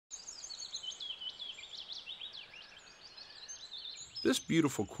This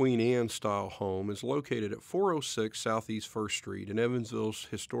beautiful Queen Anne style home is located at 406 Southeast 1st Street in Evansville's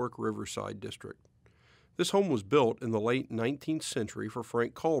historic Riverside district. This home was built in the late 19th century for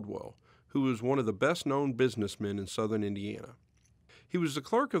Frank Caldwell, who was one of the best known businessmen in southern Indiana. He was the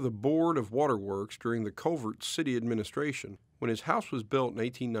clerk of the Board of Waterworks during the Culver City administration. When his house was built in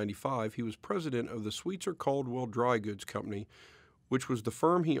 1895, he was president of the Sweetser Caldwell Dry Goods Company, which was the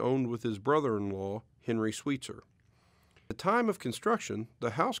firm he owned with his brother-in-law, Henry Sweetser. At the time of construction,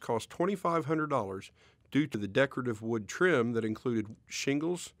 the house cost $2,500 due to the decorative wood trim that included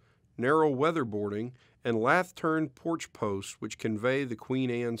shingles, narrow weatherboarding, and lath-turned porch posts which convey the Queen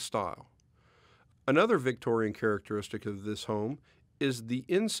Anne style. Another Victorian characteristic of this home is the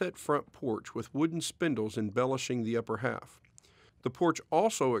inset front porch with wooden spindles embellishing the upper half. The porch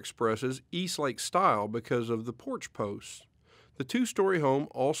also expresses Eastlake style because of the porch posts. The two-story home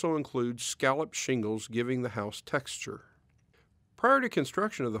also includes scalloped shingles giving the house texture. Prior to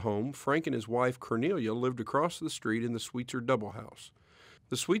construction of the home, Frank and his wife Cornelia lived across the street in the Sweetser double house.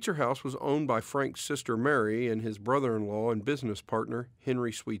 The Sweetser house was owned by Frank's sister Mary and his brother-in-law and business partner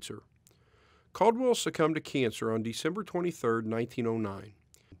Henry Sweetser. Caldwell succumbed to cancer on December 23, 1909.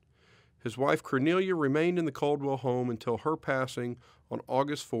 His wife Cornelia remained in the Caldwell home until her passing on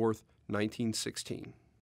August 4, 1916.